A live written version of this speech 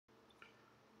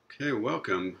Okay,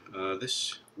 welcome.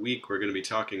 This week we're going to be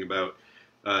talking about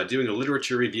doing a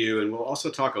literature review, and we'll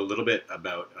also talk a little bit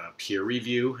about peer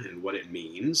review and what it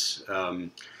means.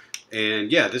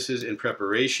 And yeah, this is in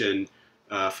preparation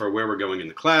for where we're going in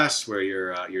the class, where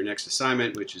your next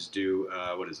assignment, which is due,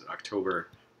 what is it, October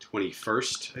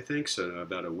 21st, I think, so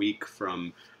about a week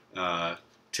from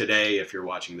today if you're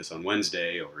watching this on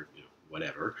Wednesday or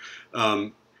whatever.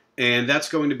 And that's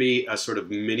going to be a sort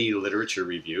of mini literature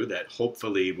review that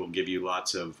hopefully will give you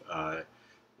lots of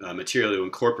material to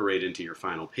incorporate into your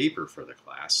final paper for the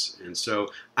class. And so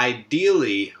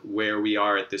ideally, where we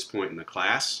are at this point in the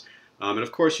class, and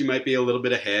of course you might be a little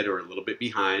bit ahead or a little bit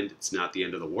behind, it's not the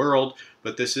end of the world,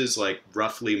 but this is like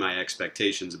roughly my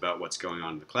expectations about what's going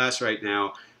on in the class right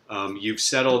now. You've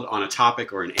settled on a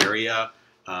topic or an area,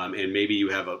 and maybe you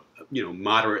have a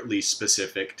moderately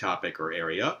specific topic or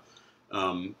area.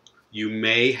 You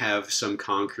may have some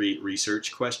concrete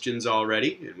research questions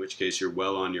already, in which case you're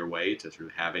well on your way to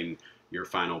through having your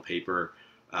final paper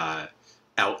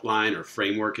outline or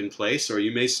framework in place, or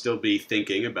you may still be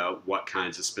thinking about what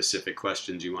kinds of specific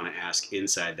questions you want to ask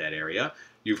inside that area.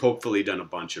 You've hopefully done a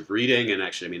bunch of reading, and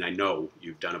actually, I know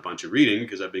you've done a bunch of reading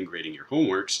because I've been grading your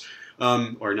homeworks,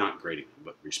 or not grading them,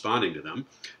 but responding to them.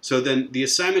 So then the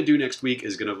assignment due next week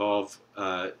is going to involve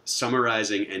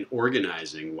summarizing and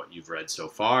organizing what you've read so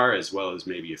far, as well as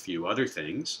maybe a few other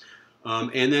things.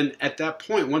 And then at that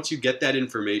point, once you get that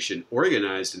information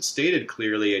organized and stated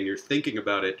clearly, and you're thinking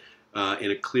about it in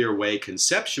a clear way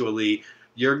conceptually,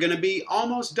 you're going to be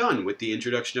almost done with the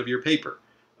introduction of your paper.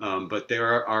 But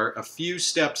there are a few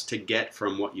steps to get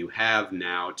from what you have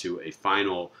now to a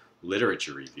final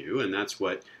literature review, and that's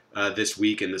what this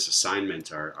week and this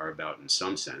assignment are about in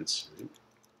some sense.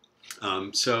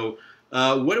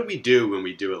 What do we do when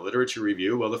we do a literature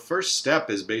review? Well, the first step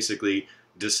is basically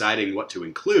deciding what to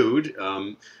include,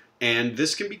 and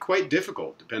this can be quite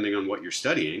difficult depending on what you're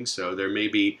studying. So there may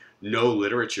be no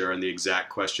literature on the exact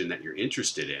question that you're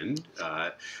interested in,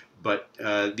 but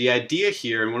the idea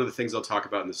here, and one of the things I'll talk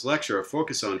about in this lecture or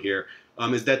focus on here,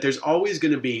 is that there's always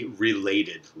going to be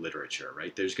related literature,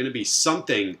 right? There's going to be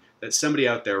something that somebody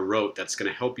out there wrote that's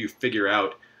going to help you figure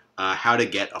out how to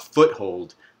get a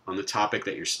foothold on the topic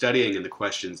that you're studying and the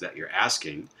questions that you're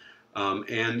asking.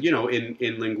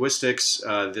 In linguistics,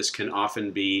 this can often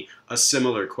be a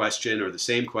similar question or the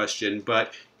same question,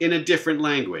 but in a different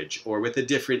language or with a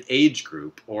different age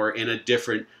group or in a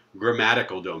different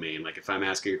grammatical domain. Like if I'm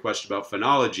asking a question about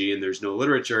phonology and there's no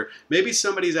literature, maybe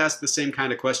somebody's asked the same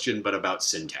kind of question but about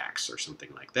syntax or something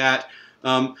like that.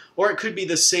 Or it could be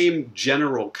the same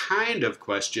general kind of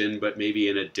question but maybe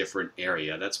in a different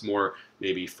area. That's more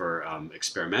maybe for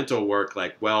experimental work,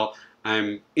 like, well,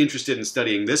 I'm interested in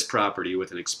studying this property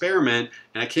with an experiment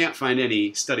and I can't find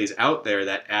any studies out there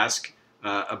that ask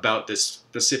about this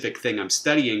specific thing I'm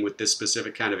studying with this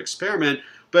specific kind of experiment,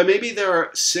 but maybe there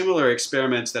are similar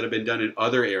experiments that have been done in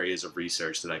other areas of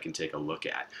research that I can take a look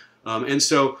at. And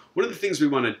so one of the things we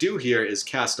want to do here is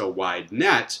cast a wide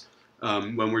net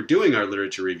when we're doing our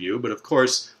literature review, but of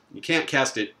course you can't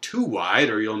cast it too wide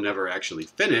or you'll never actually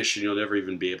finish and you'll never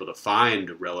even be able to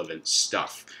find relevant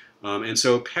stuff. And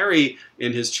so Perry,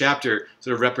 in his chapter,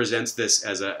 sort of represents this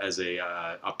as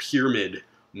a pyramid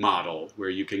model where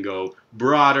you can go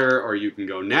broader or you can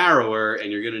go narrower,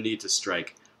 and you're going to need to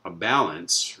strike a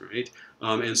balance, right?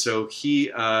 And so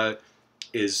he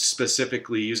is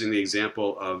specifically using the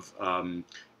example of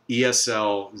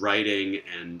ESL writing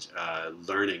and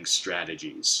learning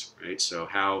strategies, right? So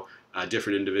how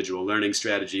different individual learning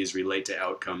strategies relate to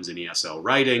outcomes in ESL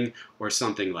writing or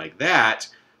something like that.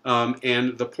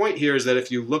 And the point here is that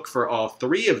if you look for all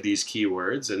three of these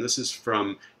keywords, and this is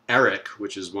from ERIC,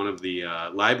 which is one of the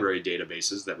library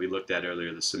databases that we looked at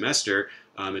earlier this semester.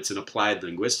 It's an applied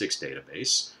linguistics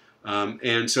database.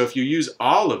 And so if you use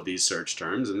all of these search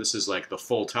terms, and this is like the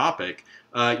full topic,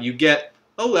 you get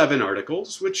 11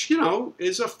 articles, which,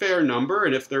 is a fair number.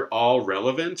 And if they're all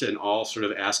relevant and all sort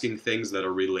of asking things that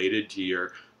are related to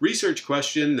your research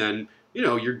question, then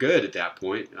you're good at that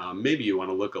point. Maybe you want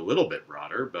to look a little bit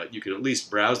broader, but you can at least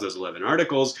browse those 11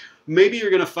 articles. Maybe you're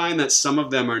going to find that some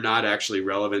of them are not actually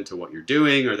relevant to what you're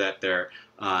doing, or that they're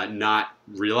not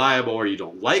reliable, or you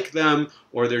don't like them,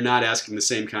 or they're not asking the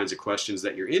same kinds of questions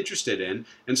that you're interested in.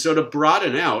 And so to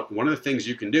broaden out, one of the things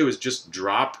you can do is just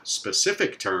drop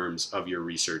specific terms of your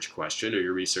research question or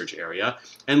your research area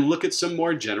and look at some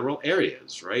more general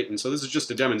areas, right? And so this is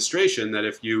just a demonstration that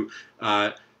if you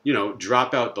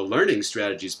drop out the learning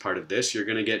strategies part of this, you're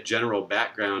going to get general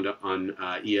background on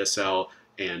ESL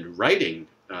and writing.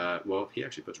 Well, he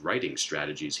actually puts writing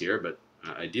strategies here, but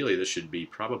ideally this should be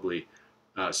probably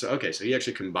So he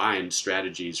actually combined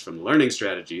strategies from learning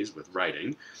strategies with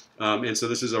writing. And so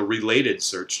this is a related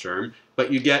search term,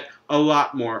 but you get a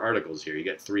lot more articles here. You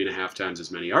get 3.5 times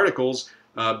as many articles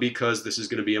because this is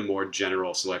going to be a more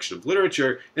general selection of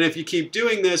literature. And if you keep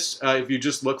doing this, if you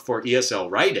just look for ESL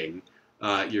writing,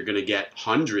 you're going to get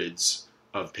hundreds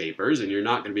of papers, and you're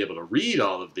not going to be able to read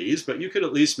all of these, but you could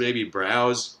at least maybe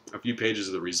browse a few pages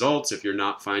of the results if you're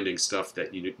not finding stuff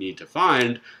that you need to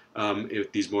find with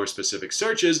these more specific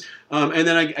searches. And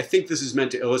then I think this is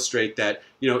meant to illustrate that,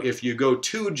 if you go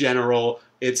too general,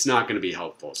 it's not going to be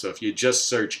helpful. So if you just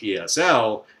search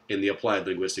ESL in the Applied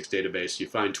Linguistics database, you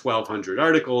find 1,200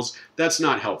 articles. That's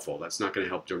not helpful. That's not going to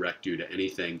help direct you to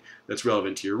anything that's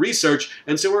relevant to your research.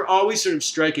 And so we're always sort of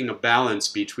striking a balance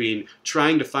between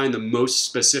trying to find the most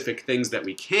specific things that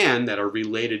we can that are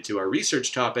related to our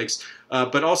research topics,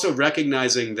 but also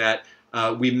recognizing that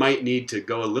we might need to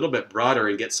go a little bit broader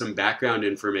and get some background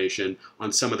information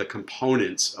on some of the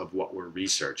components of what we're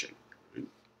researching.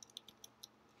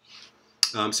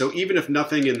 So even if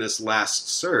nothing in this last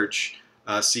search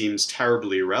seems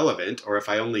terribly relevant, or if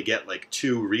I only get like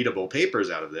 2 readable papers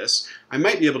out of this, I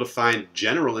might be able to find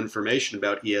general information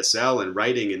about ESL and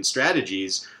writing and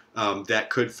strategies that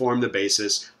could form the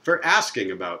basis for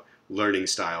asking about learning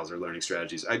styles or learning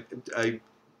strategies. I'm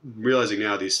realizing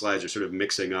now these slides are sort of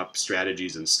mixing up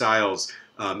strategies and styles.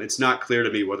 It's not clear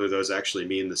to me whether those actually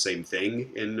mean the same thing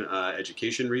in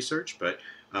education research, but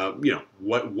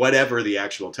whatever the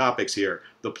actual topics here,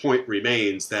 the point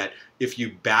remains that if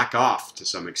you back off to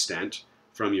some extent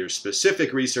from your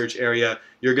specific research area,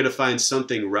 you're going to find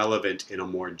something relevant in a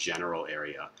more general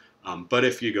area. But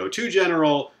if you go too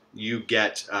general, you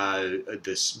get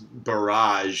this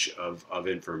barrage of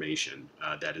information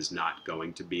that is not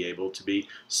going to be able to be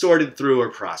sorted through or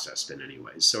processed in any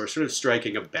ways. So we're sort of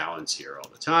striking a balance here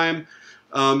all the time.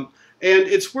 And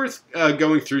it's worth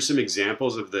going through some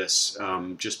examples of this,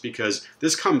 just because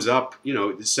this comes up.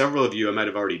 Several of you, I might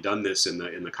have already done this in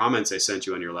the comments I sent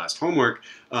you on your last homework.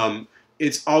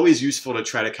 It's always useful to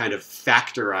try to kind of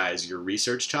factorize your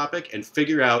research topic and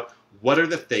figure out what are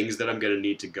the things that I'm going to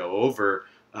need to go over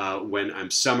when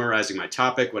I'm summarizing my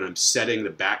topic, when I'm setting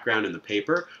the background in the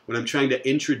paper, when I'm trying to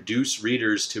introduce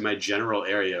readers to my general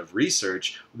area of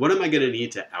research. What am I going to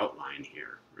need to outline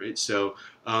here? Right? So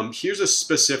here's a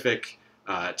specific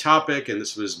topic, and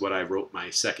this was what I wrote my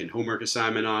second homework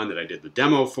assignment on that I did the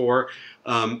demo for.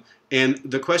 And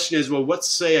the question is, well, let's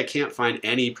say I can't find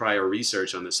any prior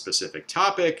research on this specific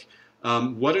topic.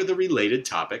 What are the related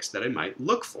topics that I might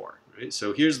look for? Right?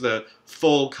 So here's the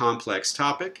full complex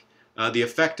topic. The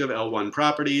effect of L1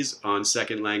 properties on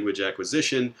second language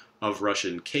acquisition of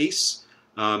Russian case.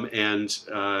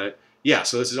 Yeah,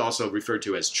 so this is also referred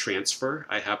to as transfer,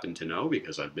 I happen to know,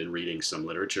 because I've been reading some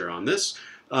literature on this.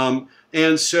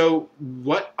 And so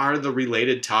what are the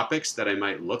related topics that I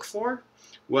might look for?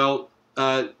 Well,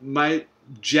 my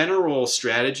general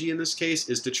strategy in this case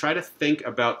is to try to think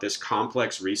about this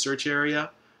complex research area,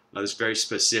 this very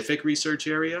specific research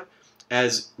area,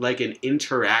 as like an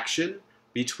interaction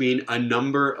between a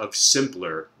number of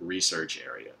simpler research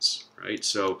areas, right?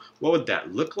 So what would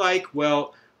that look like?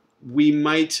 Well, we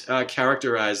might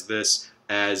characterize this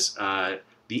as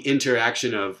the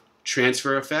interaction of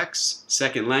transfer effects,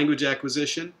 second language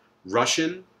acquisition,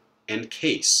 Russian, and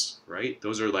case, right?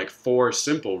 Those are like 4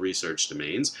 simple research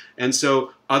domains. And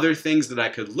so other things that I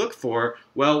could look for,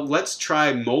 well, let's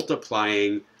try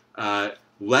multiplying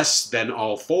less than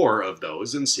all 4 of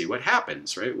those and see what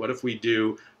happens, right? What if we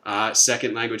do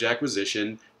second language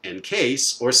acquisition and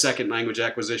case, or second language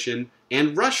acquisition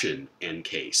and Russian and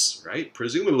case, right?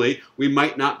 Presumably, we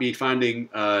might not be finding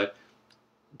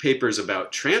papers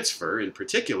about transfer in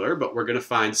particular, but we're going to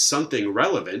find something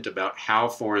relevant about how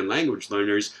foreign language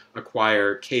learners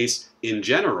acquire case in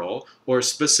general, or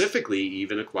specifically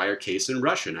even acquire case in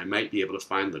Russian. I might be able to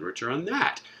find literature on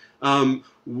that.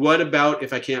 What about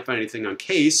if I can't find anything on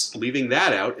case, leaving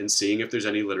that out and seeing if there's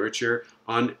any literature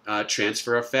on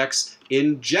transfer effects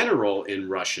in general in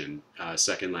Russian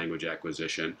second language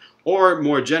acquisition, or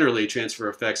more generally transfer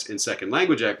effects in second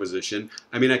language acquisition.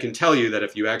 I mean, I can tell you that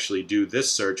if you actually do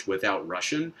this search without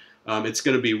Russian, it's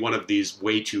going to be one of these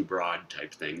way too broad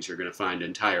type things. You're going to find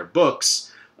entire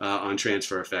books on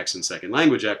transfer effects in second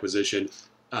language acquisition.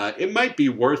 It might be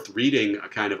worth reading a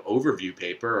kind of overview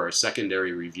paper or a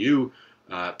secondary review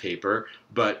paper,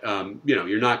 but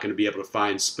you're not going to be able to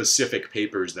find specific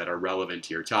papers that are relevant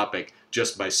to your topic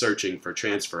just by searching for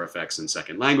transfer effects in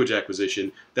second language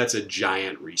acquisition. That's a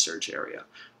giant research area.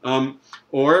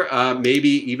 Or maybe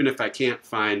even if I can't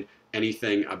find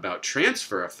anything about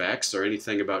transfer effects or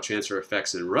anything about transfer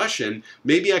effects in Russian,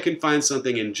 maybe I can find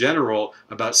something in general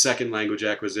about second language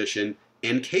acquisition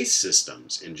and case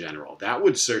systems in general. That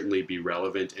would certainly be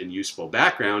relevant and useful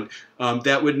background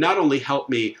that would not only help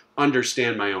me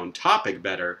understand my own topic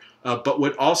better, but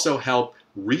would also help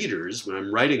readers when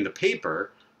I'm writing the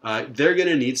paper. They're going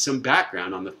to need some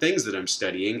background on the things that I'm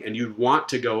studying, and you'd want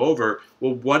to go over,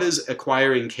 well, what does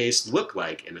acquiring case look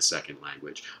like in a second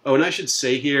language? Oh, and I should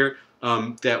say here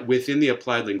that within the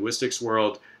applied linguistics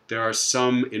world, there are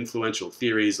some influential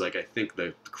theories, like I think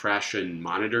the Krashen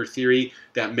monitor theory,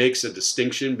 that makes a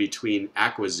distinction between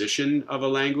acquisition of a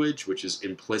language, which is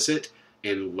implicit,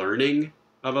 and learning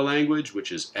of a language,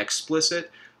 which is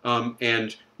explicit.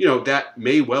 And that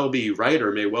may well be right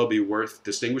or may well be worth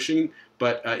distinguishing.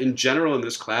 But in general, in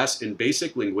this class, in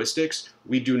basic linguistics,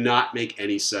 we do not make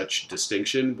any such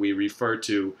distinction. We refer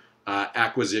to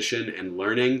acquisition and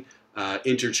learning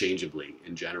interchangeably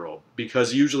in general,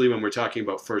 because usually when we're talking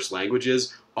about first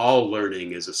languages, all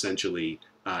learning is essentially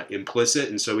implicit,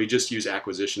 and so we just use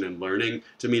acquisition and learning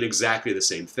to mean exactly the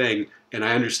same thing. And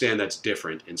I understand that's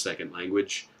different in second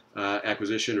language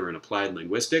acquisition or in applied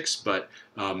linguistics, but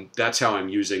that's how I'm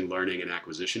using learning and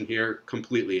acquisition here,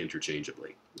 completely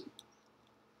interchangeably.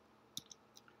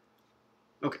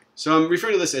 Okay, so I'm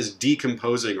referring to this as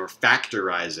decomposing or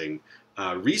factorizing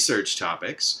research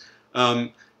topics.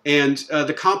 And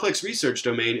the complex research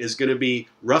domain is going to be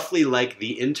roughly like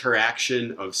the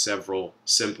interaction of several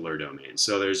simpler domains.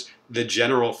 So there's the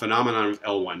general phenomenon of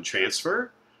L1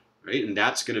 transfer, right? And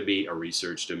that's going to be a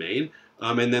research domain.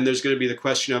 And then there's going to be the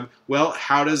question of, well,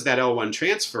 how does that L1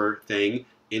 transfer thing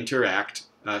interact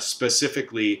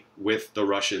specifically with the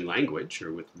Russian language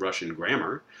or with Russian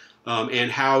grammar? And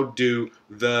how do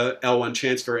the L1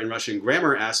 transfer and Russian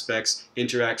grammar aspects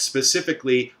interact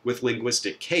specifically with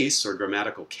linguistic case or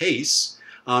grammatical case?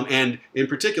 And in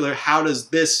particular, how does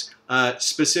this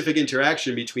specific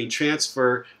interaction between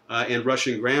transfer and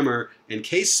Russian grammar and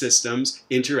case systems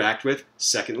interact with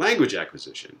second language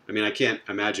acquisition? I mean, I can't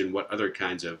imagine what other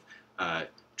kinds of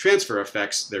transfer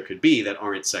effects there could be that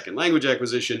aren't second language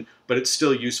acquisition, but it's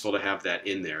still useful to have that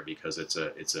in there because it's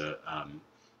a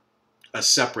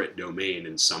separate domain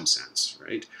in some sense,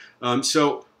 right?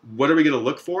 So what are we going to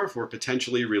look for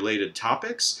potentially related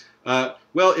topics?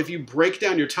 Well, if you break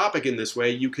down your topic in this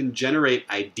way, you can generate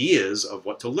ideas of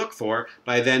what to look for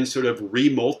by then sort of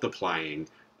remultiplying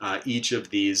each of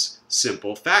these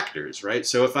simple factors, right?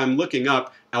 So if I'm looking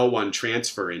up L1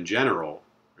 transfer in general,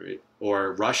 right,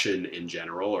 or Russian in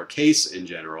general, or case in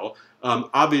general,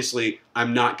 obviously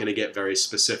I'm not going to get very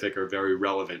specific or very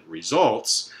relevant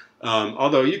results.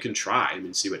 Although you can try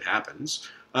and see what happens.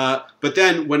 But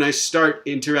then when I start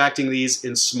interacting these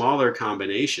in smaller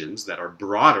combinations that are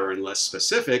broader and less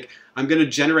specific, I'm going to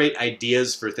generate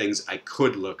ideas for things I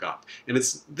could look up. And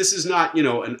this is not,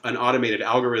 an automated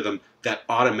algorithm that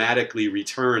automatically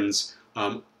returns,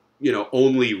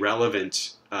 only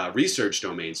relevant research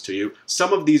domains to you.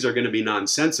 Some of these are going to be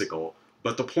nonsensical,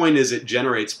 but the point is it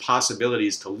generates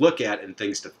possibilities to look at and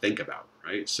things to think about.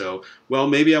 Right? So, well,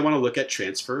 maybe I want to look at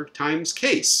transfer times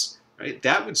case, right?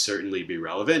 That would certainly be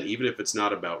relevant, even if it's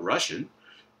not about Russian,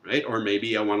 right? Or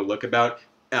maybe I want to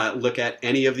look at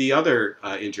any of the other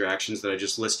interactions that I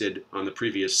just listed on the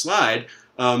previous slide.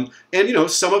 And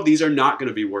some of these are not going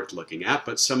to be worth looking at,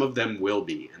 but some of them will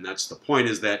be. And that's the point,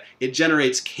 is that it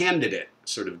generates candidate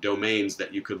sort of domains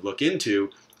that you could look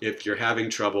into if you're having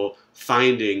trouble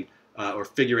finding or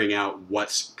figuring out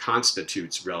what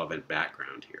constitutes relevant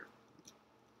background here.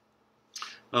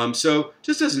 So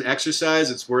just as an exercise,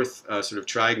 it's worth sort of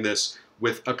trying this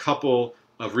with a couple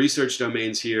of research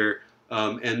domains here.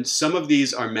 And some of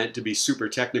these are meant to be super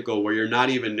technical where you're not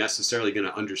even necessarily going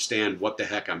to understand what the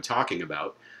heck I'm talking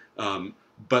about.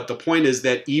 But the point is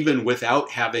that even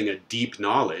without having a deep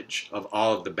knowledge of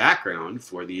all of the background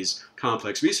for these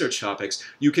complex research topics,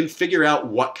 you can figure out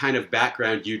what kind of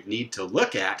background you'd need to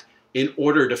look at in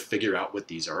order to figure out what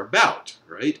these are about,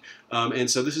 right? And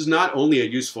so this is not only a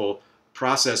useful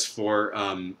process for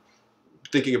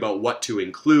thinking about what to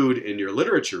include in your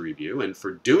literature review and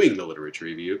for doing the literature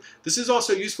review. This is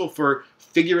also useful for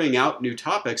figuring out new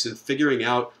topics and figuring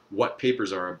out what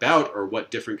papers are about or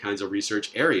what different kinds of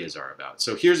research areas are about.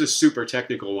 So here's a super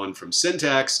technical one from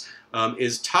Syntax.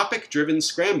 Is topic-driven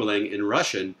scrambling in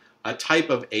Russian a type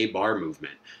of A-bar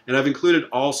movement? And I've included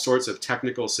all sorts of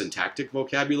technical syntactic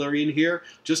vocabulary in here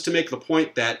just to make the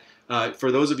point that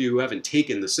for those of you who haven't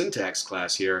taken the syntax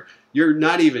class here, you're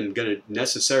not even going to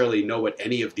necessarily know what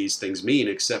any of these things mean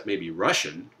except maybe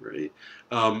Russian, right?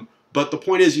 But the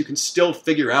point is you can still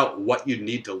figure out what you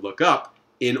need to look up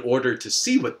in order to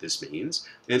see what this means.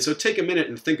 And so take a minute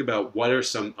and think about what are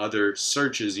some other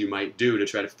searches you might do to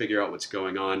try to figure out what's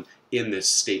going on in this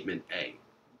statement A.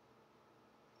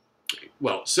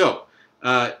 Well, so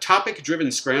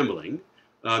topic-driven scrambling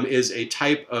is a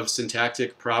type of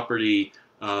syntactic property,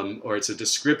 or it's a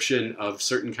description of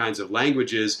certain kinds of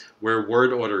languages where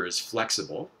word order is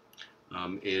flexible.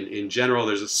 And in general,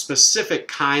 there's a specific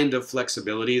kind of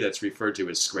flexibility that's referred to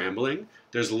as scrambling.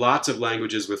 There's lots of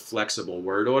languages with flexible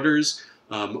word orders,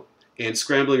 and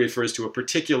scrambling refers to a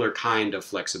particular kind of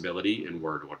flexibility in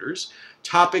word orders.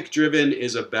 Topic-driven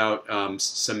is about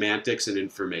semantics and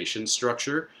information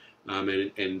structure.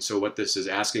 And so what this is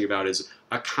asking about is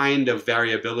a kind of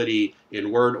variability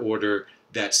in word order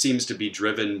that seems to be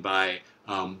driven by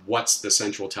what's the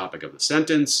central topic of the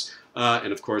sentence.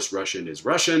 And of course, Russian is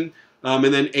Russian. And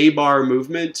then A-bar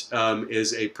movement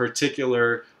is a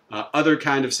particular other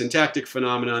kind of syntactic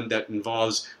phenomenon that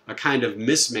involves a kind of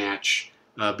mismatch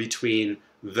between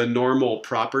the normal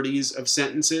properties of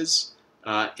sentences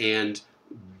and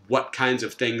what kinds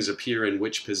of things appear in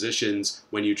which positions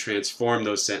when you transform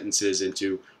those sentences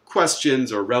into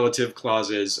questions or relative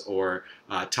clauses or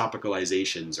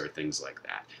topicalizations or things like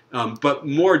that. But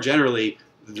more generally,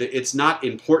 it's not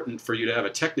important for you to have a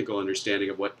technical understanding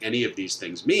of what any of these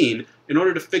things mean in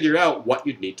order to figure out what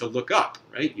you'd need to look up,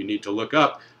 right? You need to look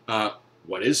up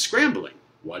what is scrambling?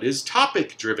 What is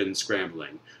topic-driven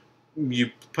scrambling?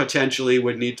 You potentially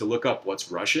would need to look up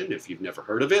what's Russian if you've never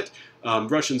heard of it.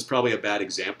 Russian's probably a bad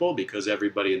example because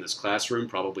everybody in this classroom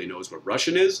probably knows what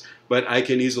Russian is, but I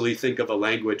can easily think of a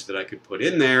language that I could put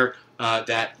in there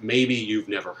that maybe you've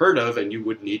never heard of, and you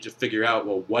would need to figure out,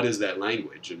 well, what is that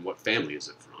language and what family is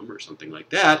it from or something like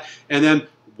that. And then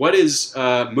what is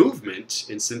movement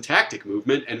in syntactic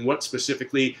movement, and what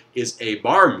specifically is a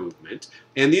bar movement?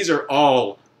 And these are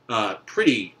all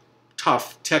pretty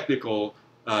tough technical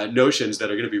notions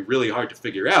that are going to be really hard to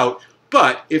figure out.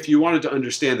 But if you wanted to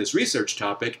understand this research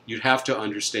topic, you'd have to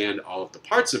understand all of the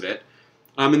parts of it.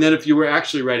 And then if you were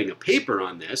actually writing a paper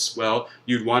on this, well,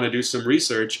 you'd want to do some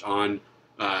research on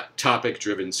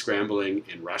topic-driven scrambling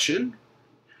in Russian,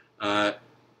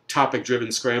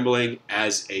 topic-driven scrambling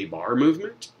as a bar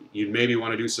movement. You'd maybe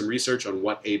want to do some research on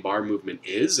what a bar movement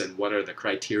is and what are the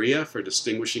criteria for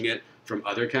distinguishing it from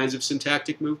other kinds of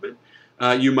syntactic movement.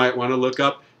 You might want to look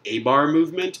up a bar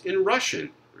movement in Russian.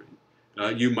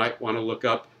 You might want to look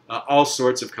up all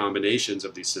sorts of combinations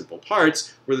of these simple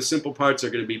parts, where the simple parts are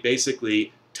going to be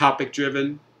basically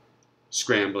topic-driven,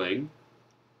 scrambling,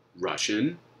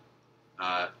 Russian,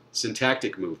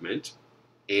 syntactic movement,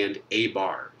 and a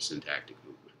bar syntactic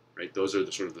movement. Right? Those are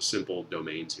the sort of the simple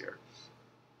domains here.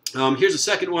 Here's a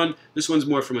second one. This one's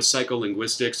more from a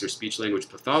psycholinguistics or speech-language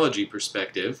pathology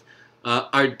perspective.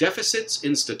 Are deficits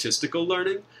in statistical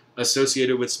learning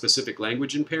associated with specific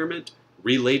language impairment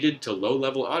related to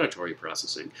low-level auditory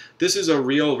processing? This is a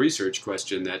real research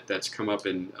question that's come up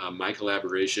in my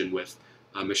collaboration with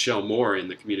Michelle Moore in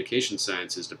the Communication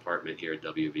Sciences Department here at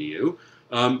WVU.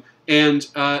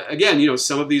 Again, you know,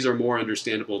 some of these are more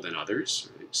understandable than others.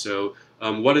 Right? So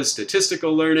what is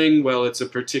statistical learning? Well, it's a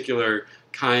particular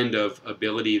kind of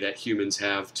ability that humans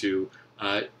have to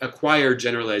acquire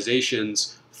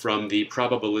generalizations from the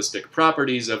probabilistic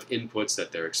properties of inputs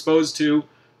that they're exposed to.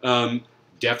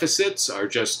 Deficits are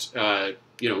just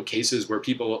you know, cases where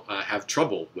people have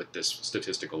trouble with this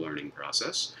statistical learning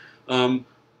process.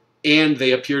 And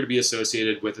they appear to be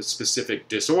associated with a specific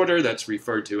disorder that's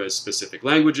referred to as specific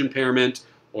language impairment,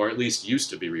 or at least used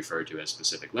to be referred to as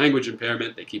specific language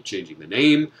impairment. They keep changing the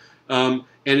name. And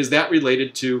is that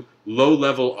related to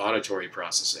low-level auditory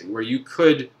processing, where you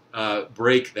could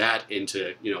break that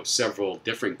into, you know, several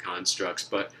different constructs,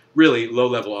 but really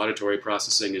low-level auditory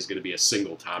processing is going to be a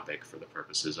single topic for the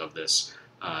purposes of this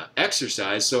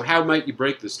exercise. So how might you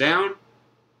break this down?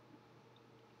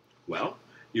 Well,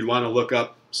 you'd want to look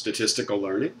up statistical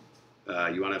learning.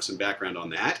 You want to have some background on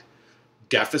that.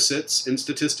 Deficits in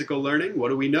statistical learning. What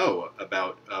do we know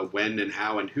about when and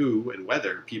how and who and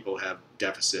whether people have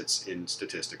deficits in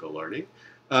statistical learning?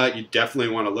 You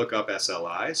definitely want to look up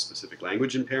SLI, specific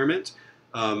language impairment.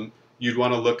 You'd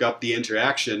want to look up the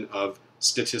interaction of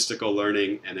statistical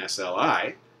learning and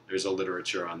SLI. There's a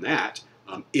literature on that.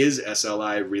 Is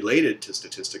SLI related to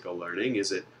statistical learning?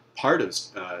 Is it part of,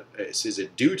 is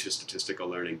it due to statistical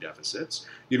learning deficits?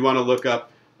 You'd want to look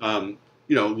up,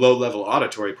 you know, low-level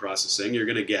auditory processing. You're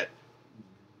going to get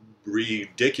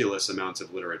ridiculous amounts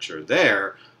of literature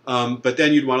there. But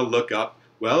then you'd want to look up,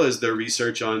 well, is there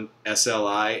research on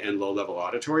SLI and low-level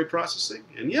auditory processing?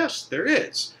 And yes, there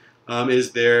is.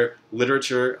 Is there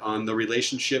literature on the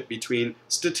relationship between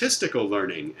statistical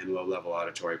learning and low-level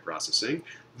auditory processing?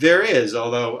 There is,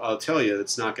 although I'll tell you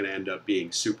it's not going to end up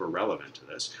being super relevant to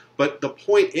this. But the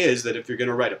point is that if you're going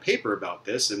to write a paper about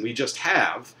this, and we just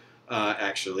have,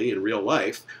 actually, in real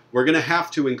life, we're going to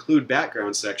have to include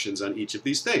background sections on each of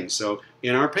these things. So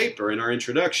in our paper, in our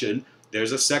introduction,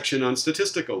 there's a section on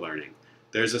statistical learning.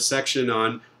 There's a section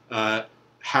on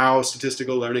how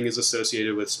statistical learning is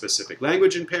associated with specific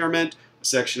language impairment, a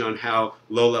section on how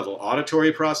low-level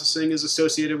auditory processing is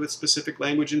associated with specific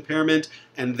language impairment,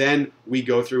 and then we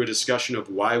go through a discussion of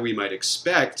why we might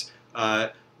expect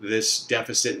this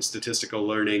deficit in statistical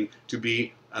learning to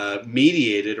be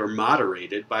mediated or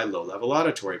moderated by low-level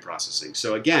auditory processing.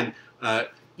 So again,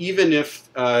 even if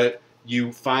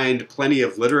you find plenty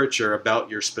of literature about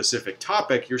your specific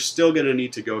topic, you're still going to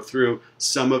need to go through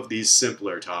some of these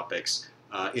simpler topics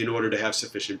in order to have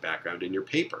sufficient background in your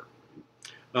paper.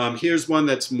 Here's one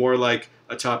that's more like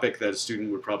a topic that a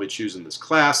student would probably choose in this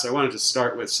class. I wanted to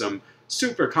start with some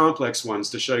super complex ones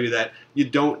to show you that you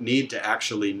don't need to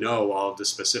actually know all of the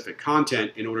specific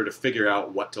content in order to figure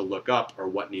out what to look up or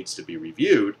what needs to be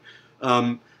reviewed.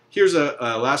 Here's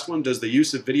a last one. Does the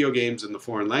use of video games in the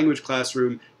foreign language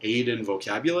classroom aid in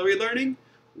vocabulary learning?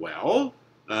 Well,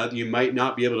 you might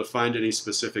not be able to find any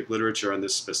specific literature on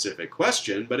this specific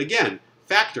question, but again,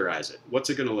 factorize it. What's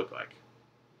it going to look like?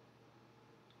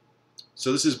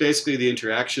 So this is basically the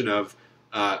interaction of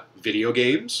video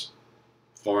games,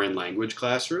 foreign language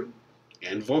classroom,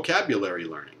 and vocabulary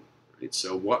learning. Right?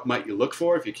 So what might you look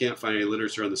for if you can't find any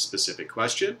literature on the specific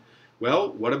question?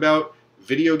 Well, what about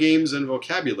video games and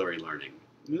vocabulary learning?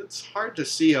 It's hard to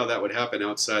see how that would happen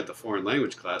outside the foreign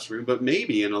language classroom, but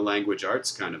maybe in a language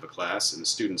arts kind of a class in a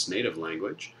student's native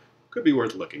language. Could be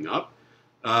worth looking up.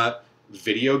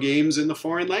 Video games in the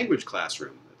foreign language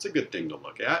classroom. That's a good thing to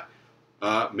look at.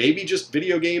 Maybe just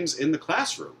video games in the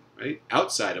classroom, right?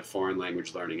 Outside of foreign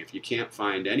language learning. If you can't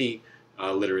find any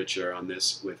literature on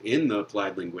this within the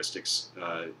applied linguistics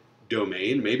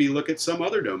domain, maybe look at some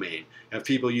other domain. Have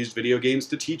people used video games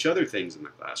to teach other things in the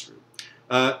classroom?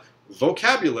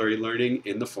 Vocabulary learning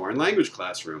in the foreign language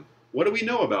classroom. What do we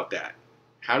know about that?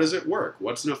 How does it work?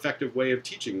 What's an effective way of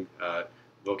teaching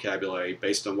vocabulary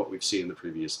based on what we've seen in the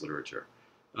previous literature?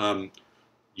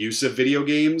 Use of video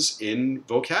games in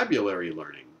vocabulary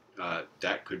learning.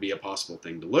 That could be a possible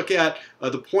thing to look at.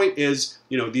 The point is,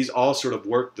 these all sort of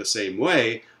work the same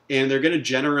way, and they're going to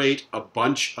generate a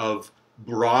bunch of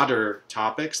broader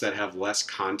topics that have less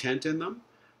content in them.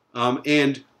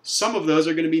 And some of those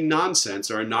are going to be nonsense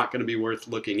or are not going to be worth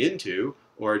looking into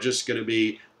or are just going to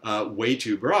be way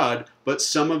too broad, but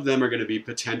some of them are going to be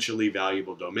potentially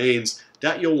valuable domains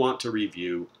that you'll want to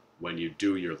review when you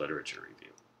do your literature review.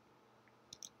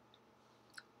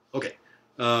 Okay,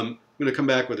 I'm going to come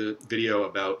back with a video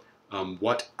about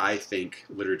what I think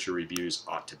literature reviews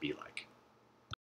ought to be like.